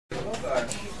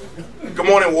Good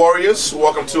morning, Warriors.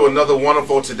 Welcome to another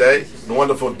wonderful day.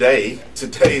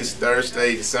 Today is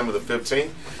Thursday, December the 15th.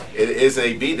 It is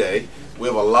a B-Day. We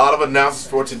have a lot of announcements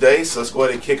for today, so let's go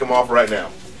ahead and kick them off right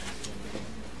now.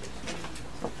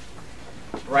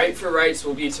 Write for Rights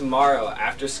will be tomorrow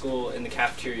after school in the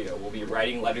cafeteria. We'll be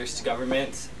writing letters to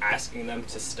governments, asking them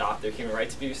to stop their human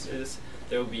rights abuses.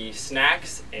 There will be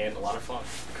snacks and a lot of fun.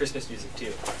 Christmas music,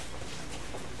 too.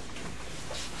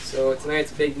 So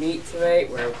tonight's big meet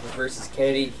tonight. We're versus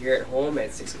Kennedy here at home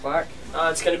at 6 o'clock.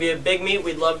 It's going to be a big meet.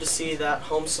 We'd love to see that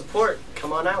home support.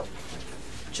 Come on out.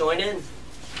 Join in.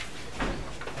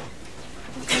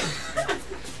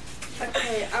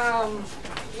 Okay,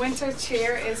 Winter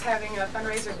Cheer is having a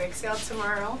fundraiser bake sale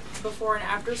tomorrow before and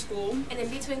after school. And in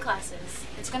between classes.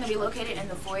 It's going to be located in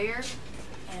the foyer.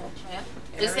 And yeah,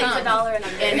 Just everything's $1 and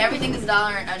under. And everything is $1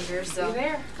 and under, so be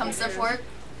there. come support.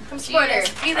 Come support her.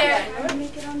 Be there.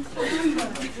 Make it on camera.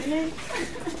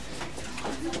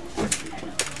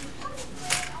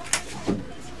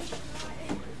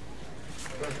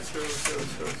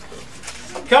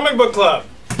 Comic Book Club.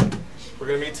 We're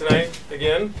going to meet tonight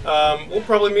again. We'll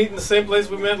probably meet in the same place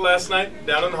we met last night,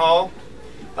 down in the hall.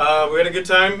 We had a good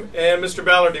time, and Mr.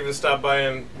 Ballard even stopped by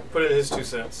and put in his 2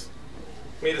 cents.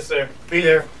 Meet us there. Be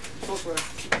there.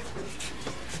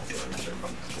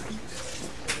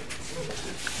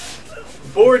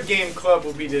 Board Game Club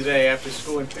will be today after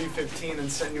school in 315 in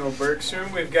Senor Burke's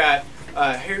room. We've got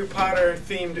Harry Potter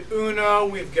themed Uno.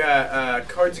 We've got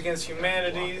Cards Against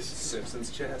Humanities.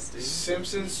 Simpsons Chess, dude.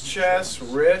 Simpsons Chess,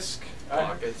 Risk.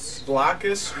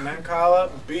 Blockus, Mancala.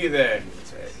 Be there.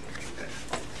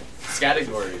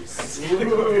 Categories.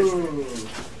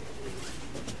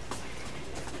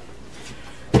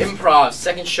 Improv,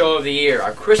 second show of the year.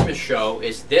 Our Christmas show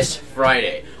is this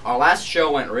Friday. Our last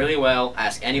show went really well.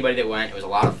 Ask anybody that went. It was a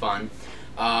lot of fun.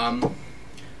 7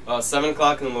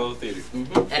 o'clock in the Little Theater.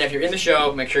 And if you're in the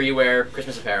show, make sure you wear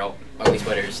Christmas apparel, ugly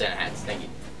sweaters, Santa hats. Thank you.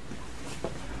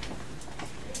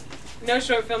 No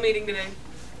short film meeting today.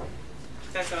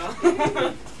 That's all.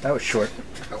 That was short.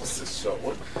 That was a short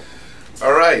one.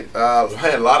 All right.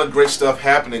 A lot of great stuff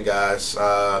happening, guys.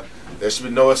 There should be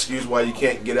no excuse why you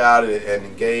can't get out and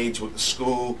engage with the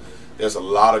school. There's a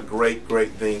lot of great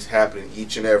things happening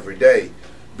each and every day.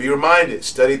 Be reminded,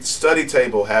 study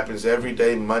table happens every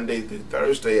day, Monday through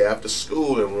Thursday after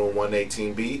school in room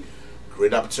 118B.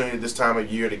 Great opportunity this time of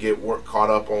year to get work caught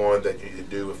up on that you need to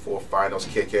do before finals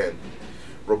kick in.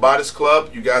 Robotics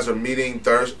Club, you guys are meeting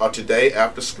today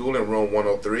after school in room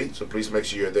 103, so please make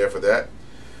sure you're there for that.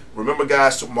 Remember,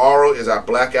 guys, tomorrow is our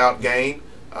blackout game.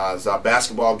 It's our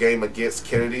basketball game against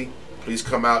Kennedy. Please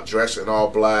come out dressed in all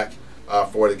black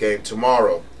for the game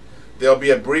tomorrow. There'll be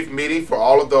a brief meeting for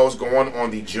all of those going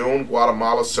on the June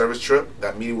Guatemala service trip.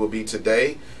 That meeting will be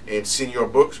today in Senor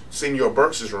Burks'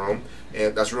 room,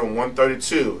 and that's room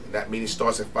 132. And that meeting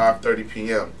starts at 5:30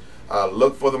 p.m.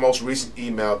 Look for the most recent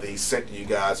email that he sent to you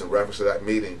guys in reference to that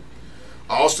meeting.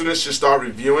 All students should start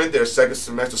reviewing their second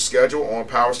semester schedule on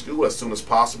PowerSchool as soon as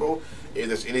possible. If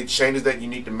there's any changes that you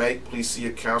need to make, please see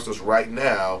your counselors right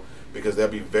now, because there'll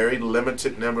be very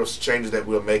limited number of changes that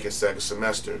we'll make in second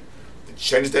semester. The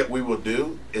changes that we will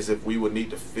do is if we would need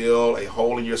to fill a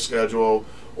hole in your schedule,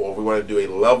 or if we want to do a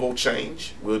level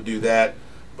change, we'll do that.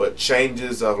 But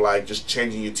changes of like just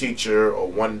changing your teacher or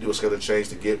wanting to do a schedule change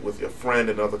to get with your friend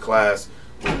in another class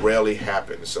will rarely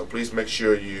happen. So please make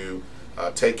sure you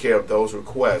take care of those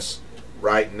requests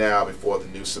right now before the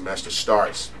new semester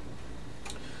starts.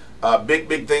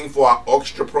 Big thing for our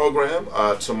orchestra program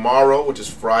tomorrow, which is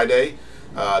Friday,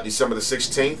 December the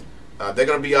 16th. They're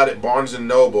going to be out at Barnes &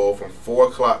 Noble from 4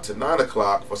 o'clock to 9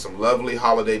 o'clock for some lovely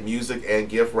holiday music and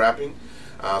gift wrapping.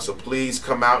 So please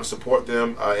come out and support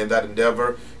them in that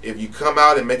endeavor. If you come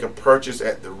out and make a purchase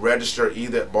at the register,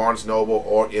 either at Barnes & Noble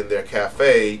or in their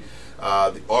cafe,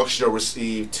 the orchestra will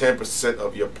receive 10%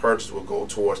 of your purchase will go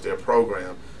towards their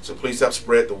program. So please help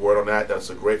spread the word on that.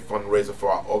 That's a great fundraiser for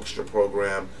our orchestra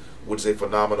program, which is a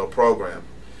phenomenal program.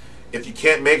 If you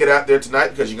can't make it out there tonight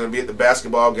because you're going to be at the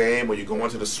basketball game or you're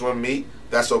going to the swim meet,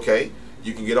 that's okay.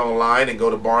 You can get online and go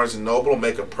to Barnes & Noble and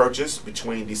make a purchase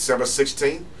between December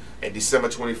 16th and December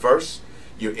 21st.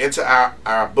 You enter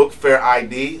our book fair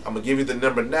ID. I'm going to give you the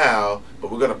number now,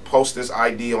 but we're going to post this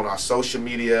ID on our social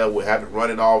media. We'll have it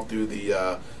running all through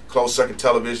the closed circuit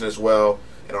television as well,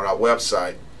 and on our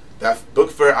website. That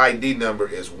book fair ID number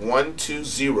is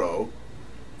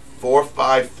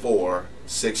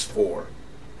 120-454-64.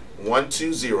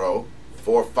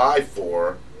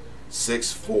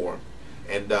 120-454-64.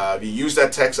 And if you use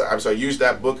that use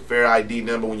that book fair ID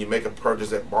number when you make a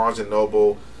purchase at Barnes &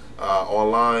 Noble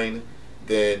online,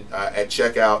 then at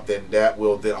checkout, then that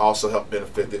will then also help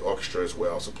benefit the orchestra as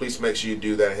well. So please make sure you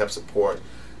do that and help support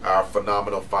our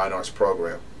phenomenal fine arts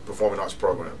program, performing arts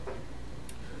program.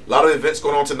 A lot of events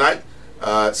going on tonight.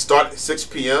 Start at 6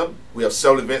 p.m. We have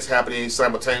several events happening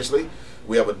simultaneously.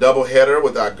 We have a double header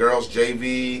with our girls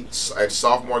JV and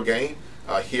sophomore game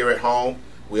here at home.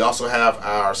 We also have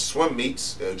our swim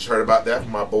meets. You just heard about that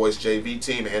from our boys JV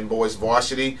team and boys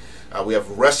varsity. We have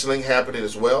wrestling happening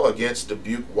as well against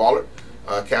Dubuque Wahlert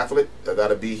Catholic.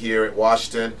 That'll be here at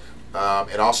Washington.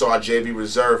 And also our JV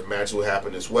reserve match will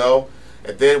happen as well.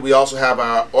 And then we also have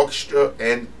our orchestra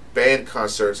and band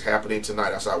concerts happening tonight.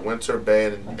 That's our winter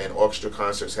band and orchestra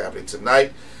concerts happening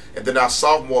tonight. And then our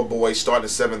sophomore boys starting at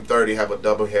 7:30 have a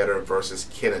doubleheader versus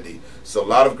Kennedy. So a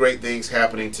lot of great things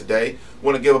happening today.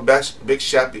 Want to give a big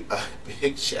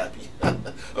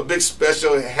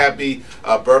special happy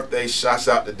birthday shouts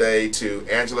out today to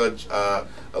Angela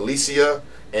Alicia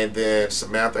and then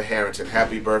Samantha Harrington.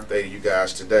 Happy birthday to you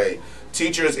guys today.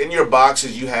 Teachers, in your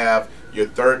boxes you have your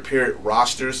third period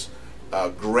rosters,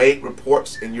 grade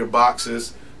reports in your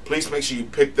boxes. Please make sure you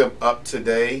pick them up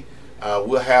today.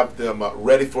 We'll have them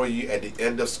ready for you at the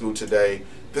end of school today.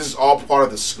 This is all part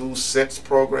of the School Sense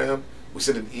program. We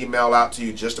sent an email out to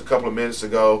you just a couple of minutes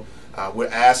ago. We're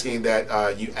asking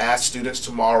that you ask students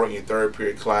tomorrow in your third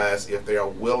period class if they are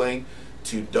willing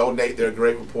to donate their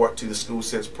grade report to the School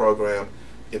Sense program.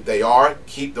 If they are,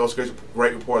 keep those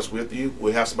grade reports with you.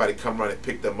 We'll have somebody come around and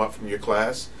pick them up from your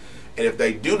class. And if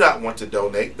they do not want to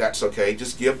donate, that's okay.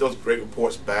 Just give those grade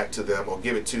reports back to them, or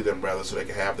give it to them rather, so they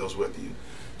can have those with you.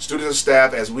 Students and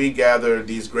staff, as we gather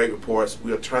these grade reports,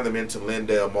 we'll turn them into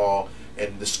Lindale Mall,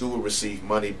 and the school will receive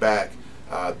money back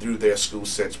through their School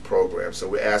Sense program. So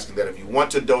we're asking that if you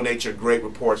want to donate your grade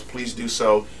reports, please do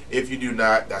so. If you do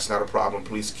not, that's not a problem.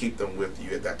 Please keep them with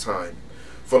you at that time.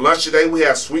 For lunch today, we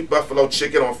have sweet buffalo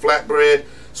chicken on flatbread,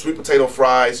 sweet potato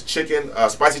fries, chicken,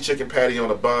 spicy chicken patty on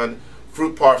a bun,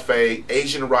 fruit parfait,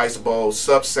 Asian rice bowl,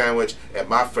 sub sandwich, and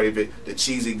my favorite, the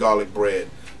cheesy garlic bread.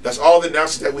 That's all the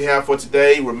announcements that we have for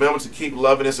today. Remember to keep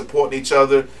loving and supporting each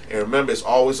other. And remember, it's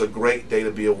always a great day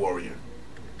to be a warrior.